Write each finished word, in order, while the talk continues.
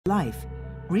life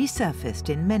resurfaced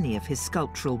in many of his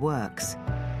sculptural works.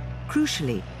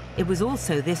 Crucially, it was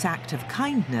also this act of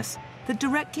kindness that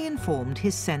directly informed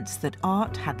his sense that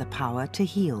art had the power to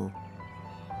heal.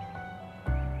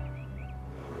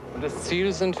 Und das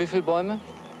Ziel sind wie viele Bäume?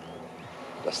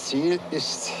 Das Ziel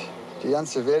ist, die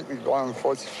ganze Welt mit Bäumen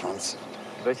vollzupflanzen.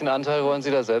 Welchen Anteil wollen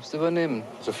Sie da selbst übernehmen?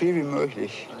 So viel wie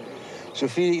möglich. So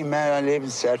viel ich in meiner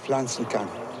Lebenszeit pflanzen kann.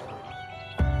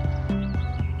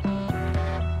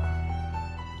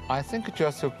 I think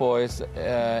Joseph Beuys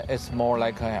is more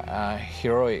like a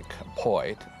heroic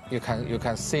poet. You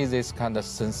can see this kind of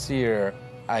sincere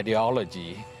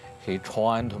ideology. He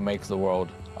trying to make the world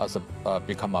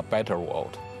become a better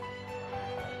world.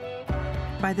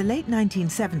 By the late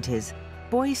 1970s,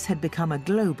 Beuys had become a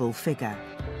global figure.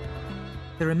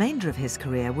 The remainder of his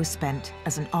career was spent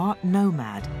as an art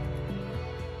nomad,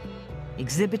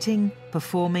 exhibiting,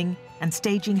 performing, and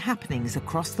staging happenings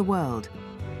across the world,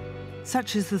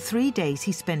 such as the 3 days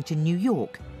he spent in New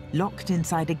York, locked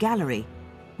inside a gallery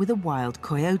with a wild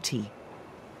coyote.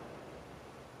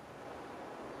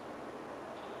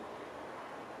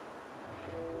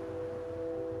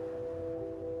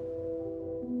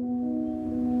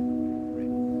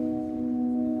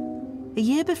 A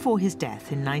year before his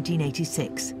death in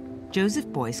 1986, Joseph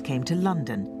Beuys came to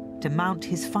London to mount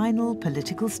his final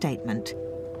political statement,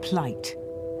 Plight.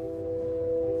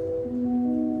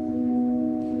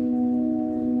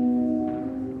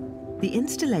 The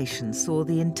installation saw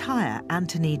the entire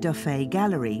Anthony Daufay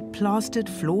gallery plastered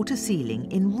floor to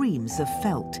ceiling in reams of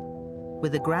felt,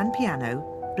 with a grand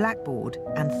piano, blackboard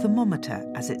and thermometer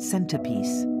as its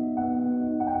centerpiece.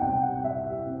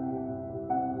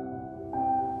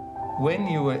 When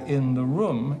you were in the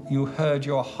room, you heard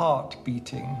your heart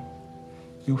beating.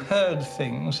 You heard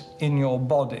things in your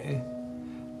body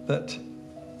that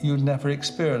you'd never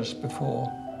experienced before.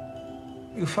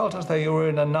 You felt as though you were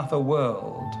in another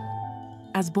world.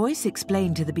 As Beuys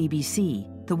explained to the BBC,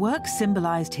 the work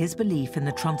symbolized his belief in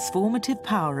the transformative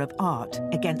power of art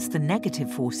against the negative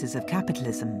forces of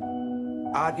capitalism.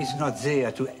 Art is not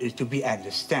there to be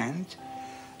understood.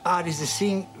 Art is the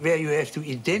thing where you have to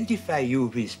identify you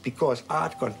with, because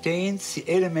art contains the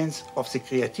elements of the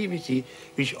creativity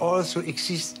which also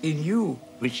exist in you,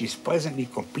 which is presently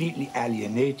completely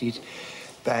alienated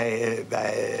by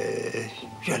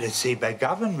let's say, by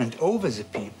government over the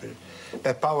people,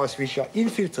 by powers which are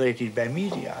infiltrated by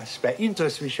media, by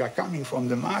interests which are coming from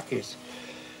the markets,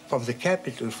 from the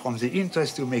capital, from the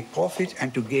interest to make profit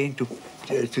and to gain,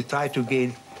 to try to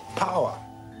gain power.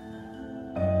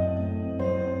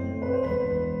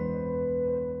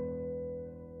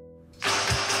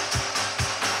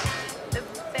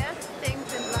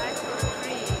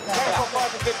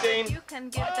 You can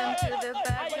give them to the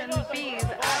birds and bees.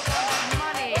 I want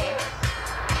money.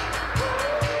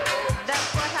 That's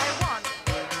what I want.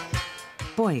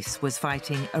 Beuys was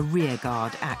fighting a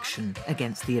rearguard action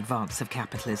against the advance of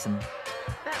capitalism.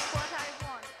 That's what I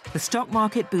want. The stock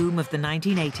market boom of the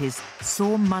 1980s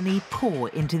saw money pour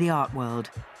into the art world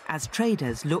as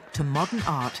traders looked to modern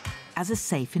art as a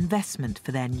safe investment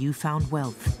for their newfound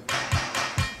wealth.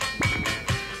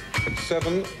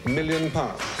 £7 million.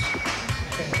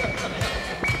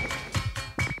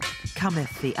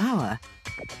 Cometh the hour,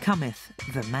 cometh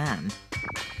the man.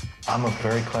 I'm a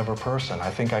very clever person. I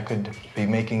think I could be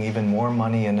making even more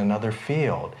money in another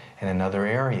field, in another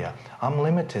area. I'm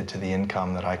limited to the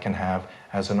income that I can have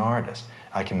as an artist.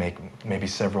 I can make maybe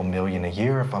several million a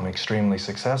year if I'm extremely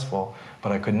successful,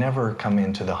 but I could never come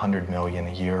into the 100 million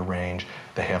a year range,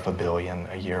 the $500 million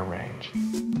a year range.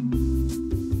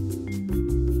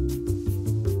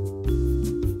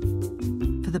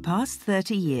 For the past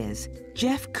 30 years,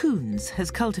 Jeff Koons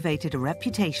has cultivated a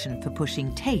reputation for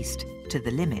pushing taste to the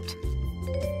limit.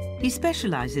 He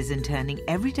specializes in turning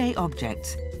everyday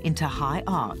objects into high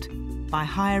art by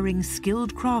hiring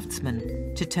skilled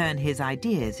craftsmen to turn his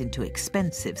ideas into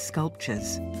expensive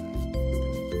sculptures.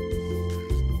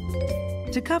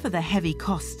 To cover the heavy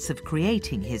costs of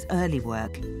creating his early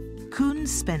work, Koons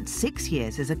spent 6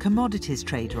 years as a commodities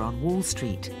trader on Wall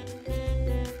Street.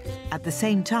 At the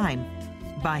same time,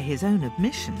 by his own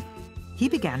admission, he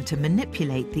began to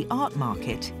manipulate the art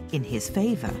market in his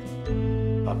favor.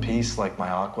 A piece like my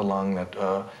aqualung that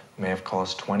may have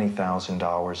cost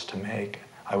 $20,000 to make,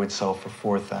 I would sell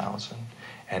for $4,000,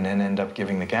 and then end up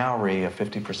giving the gallery a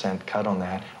 50% cut on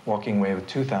that, walking away with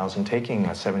 $2,000, taking a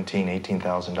 $17,000,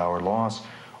 $18,000 loss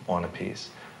on a piece.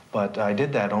 But I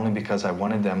did that only because I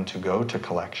wanted them to go to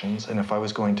collections, and if I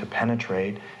was going to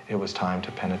penetrate, it was time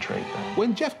to penetrate them.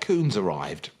 When Jeff Koons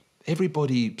arrived,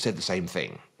 Everybody said the same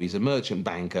thing. He's a merchant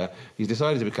banker, he's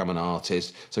decided to become an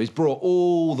artist, so he's brought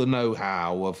all the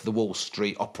know-how of the Wall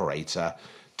Street operator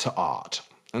to art.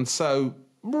 And so,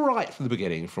 right from the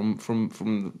beginning,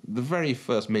 from the very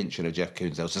first mention of Jeff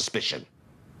Koons, there was suspicion.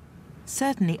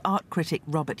 Certainly art critic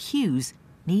Robert Hughes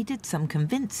needed some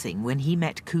convincing when he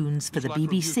met Koons for the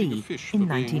BBC in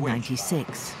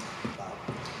 1996.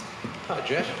 Hi,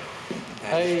 Jeff.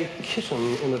 A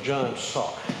kitten in a giant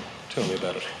sock. Tell me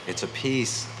about it. It's a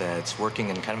piece that's working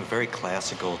in kind of a very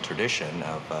classical tradition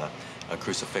of a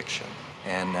crucifixion,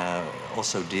 and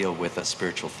also deal with a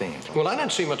spiritual theme. Well, I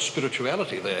don't see much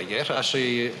spirituality there yet. I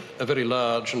see a very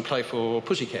large and playful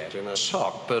pussycat in a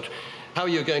sock, but how are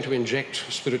you going to inject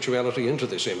spirituality into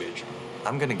this image?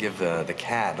 I'm going to give the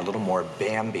cat a little more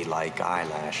Bambi-like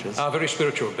eyelashes. Very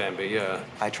spiritual Bambi, yeah.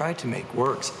 I try to make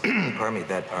works, pardon me,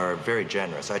 that are very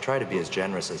generous. I try to be as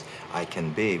generous as I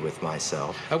can be with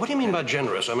myself. What do you mean by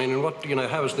generous? I mean,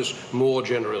 how is this more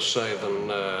generous, say,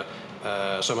 than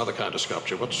some other kind of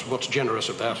sculpture? What's generous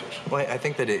about it? Well, I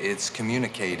think that it's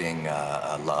communicating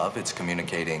love, it's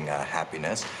communicating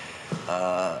happiness.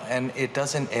 And it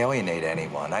doesn't alienate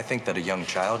anyone. I think that a young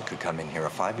child could come in here, a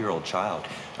 5-year-old child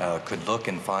could look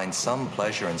and find some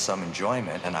pleasure and some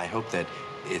enjoyment, and I hope that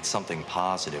it's something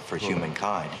positive for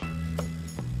humankind.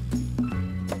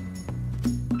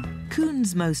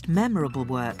 Koons' most memorable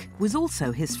work was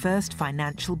also his first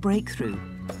financial breakthrough,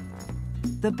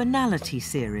 the Banality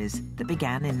series that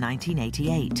began in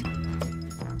 1988.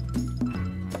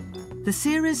 The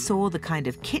series saw the kind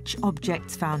of kitsch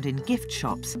objects found in gift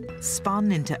shops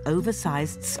spun into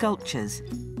oversized sculptures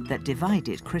that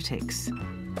divided critics.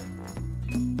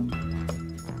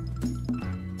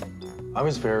 I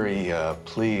was very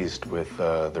pleased with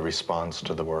the response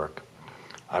to the work.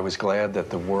 I was glad that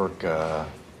the work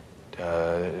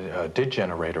did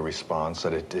generate a response,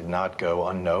 that it did not go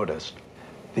unnoticed.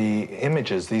 The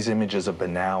images, these images of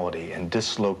banality and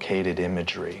dislocated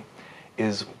imagery,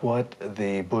 is what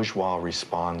the bourgeois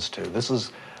responds to. This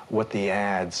is what the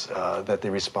ads that they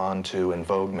respond to in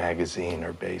Vogue magazine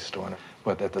are based on.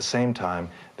 But at the same time,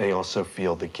 they also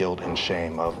feel the guilt and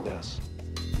shame of this.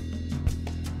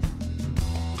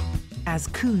 As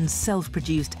Koons'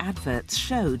 self-produced adverts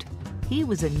showed, he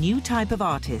was a new type of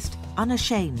artist,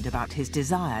 unashamed about his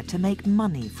desire to make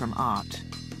money from art.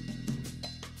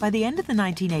 By the end of the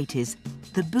 1980s,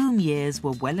 the boom years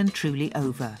were well and truly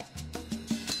over.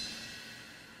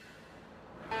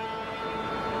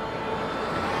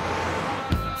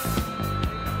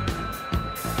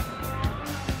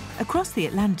 Across the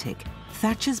Atlantic,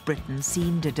 Thatcher's Britain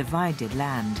seemed a divided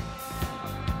land.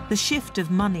 The shift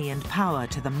of money and power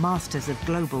to the masters of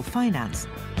global finance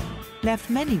left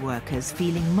many workers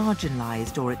feeling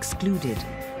marginalised or excluded.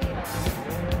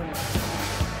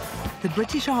 The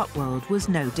British art world was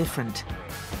no different,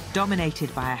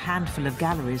 dominated by a handful of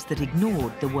galleries that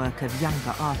ignored the work of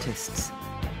younger artists.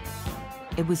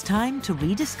 It was time to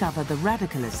rediscover the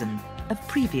radicalism of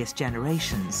previous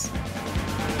generations.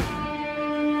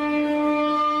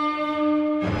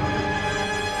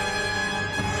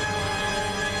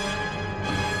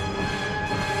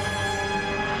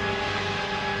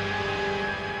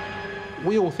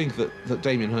 We all think that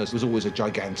Damien Hirst was always a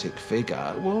gigantic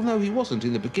figure. Well, no, he wasn't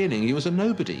in the beginning. He was a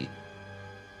nobody.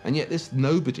 And yet this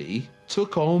nobody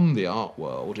took on the art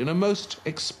world in a most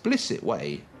explicit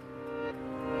way.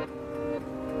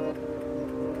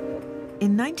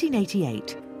 In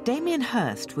 1988, Damien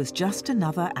Hirst was just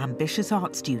another ambitious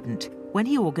art student when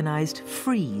he organised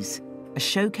Frieze, a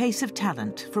showcase of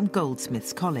talent from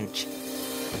Goldsmiths College.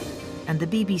 And the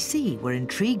BBC were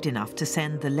intrigued enough to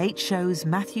send The Late Show's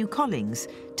Matthew Collings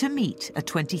to meet a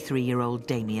 23-year-old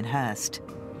Damien Hirst.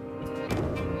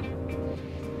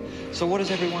 So what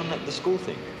does everyone at the school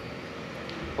think?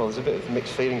 Well, there's a bit of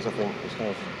mixed feelings, I think. It's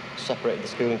kind of separated the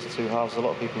school into two halves. A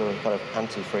lot of people are kind of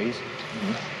anti-Frieze,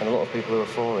 and a lot of people who are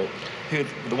for it. Who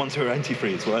are the ones who are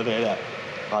anti-Frieze? Why are they that?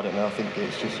 I don't know. I think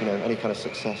it's just, any kind of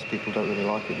success, people don't really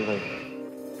like it, do they?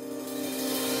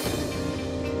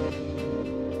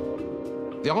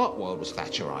 The art world was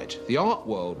Thatcherite. The art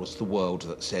world was the world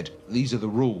that said, these are the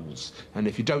rules, and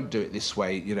if you don't do it this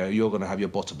way, you're going to have your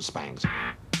bottom spanked.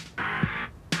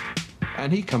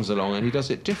 And he comes along and he does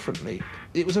it differently.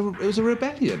 It was a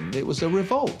rebellion. It was a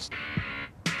revolt.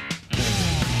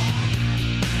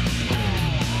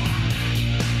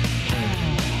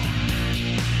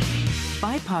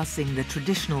 Bypassing the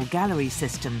traditional gallery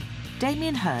system,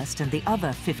 Damien Hirst and the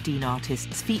other 15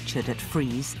 artists featured at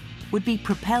Frieze would be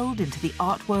propelled into the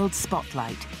art world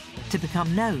spotlight to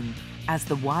become known as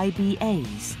the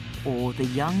YBAs, or the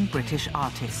Young British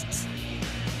Artists.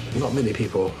 Not many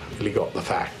people really got the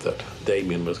fact that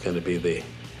Damien was going to be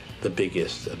the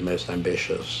biggest and most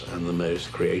ambitious and the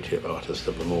most creative artist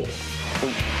of them all.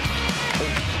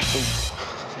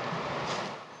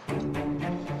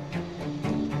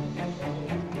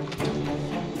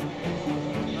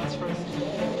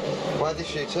 Why did they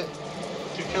shoot it?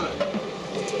 To kill it.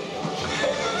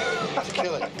 To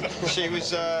kill it. She was,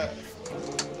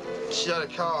 she had a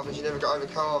carve and she never got over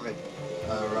carving.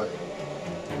 Oh, right.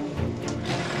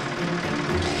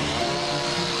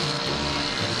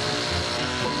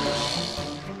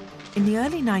 In the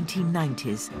early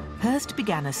 1990s, Hirst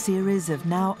began a series of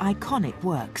now iconic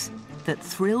works that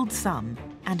thrilled some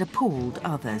and appalled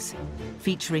others,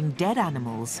 featuring dead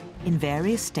animals in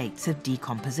various states of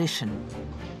decomposition.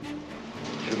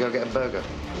 Should we go get a burger?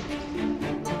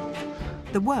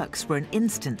 The works were an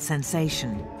instant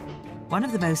sensation. One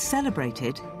of the most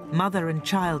celebrated, Mother and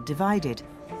Child Divided,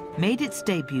 made its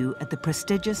debut at the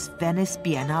prestigious Venice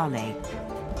Biennale.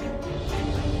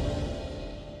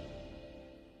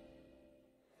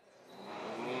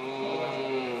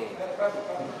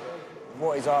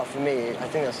 What is art for me? I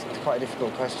think that's quite a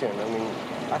difficult question. I mean,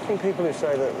 I think people who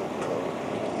say that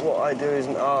what I do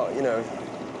isn't art, you know,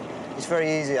 it's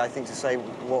very easy, I think, to say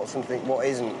what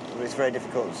isn't, but it's very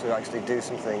difficult to actually do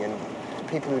something. And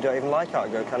people who don't even like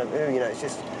art go kind of, ooh, you know, it's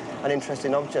just an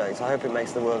interesting object. I hope it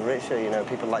makes the world richer, you know,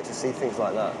 people like to see things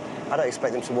like that. I don't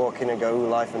expect them to walk in and go, ooh,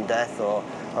 life and death, or,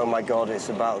 oh my God, it's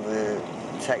about the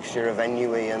texture of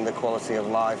ennui and the quality of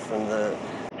life and the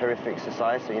horrific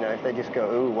society. You know, if they just go,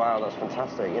 ooh, wow, that's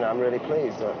fantastic, you know, I'm really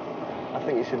pleased. I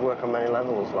think you should work on many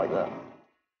levels like that.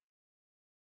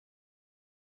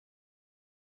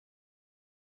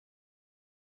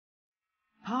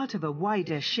 Part of a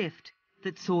wider shift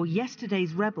that saw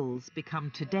yesterday's rebels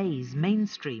become today's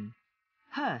mainstream,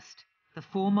 Hirst, the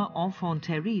former enfant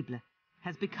terrible,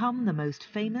 has become the most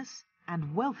famous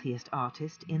and wealthiest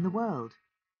artist in the world.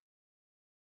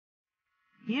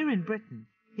 Here in Britain,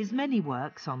 his many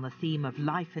works on the theme of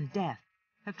life and death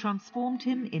have transformed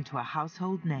him into a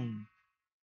household name.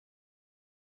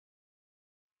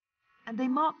 And they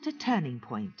marked a turning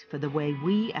point for the way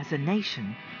we as a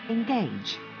nation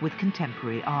engage with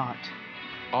contemporary art.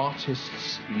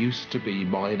 Artists used to be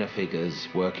minor figures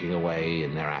working away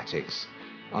in their attics,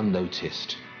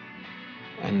 unnoticed.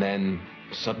 And then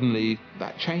suddenly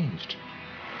that changed.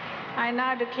 I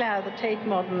now declare the Tate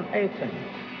Modern open.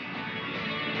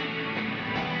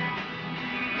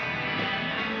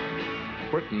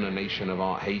 Britain, a nation of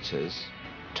art haters,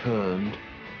 turned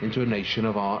into a nation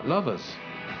of art lovers.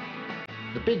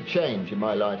 The big change in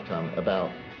my lifetime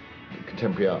about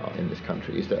contemporary art in this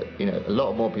country is that, you know, a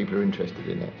lot more people are interested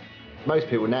in it. Most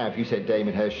people now, if you said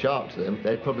Damien Hirst sharp to them,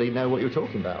 they'd probably know what you're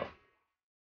talking about.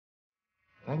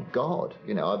 Thank God,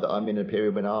 you know, I'm in a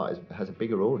period when art has a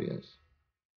bigger audience.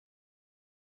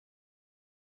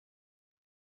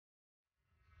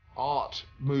 Art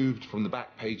moved from the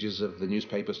back pages of the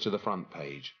newspapers to the front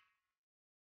page.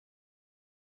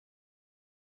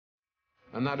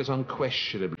 And that has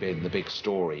unquestionably been the big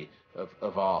story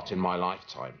of art in my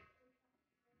lifetime.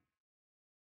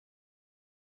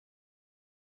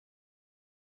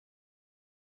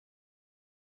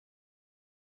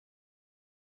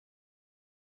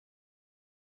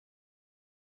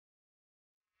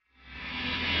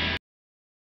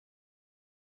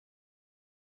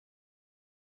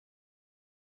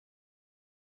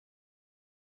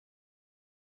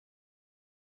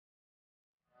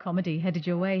 Comedy headed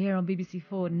your way here on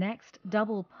BBC4 next.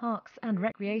 Double Parks and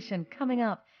Recreation coming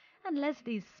up. And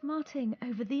Leslie's smarting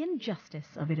over the injustice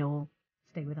of it all.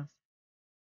 Stay with us.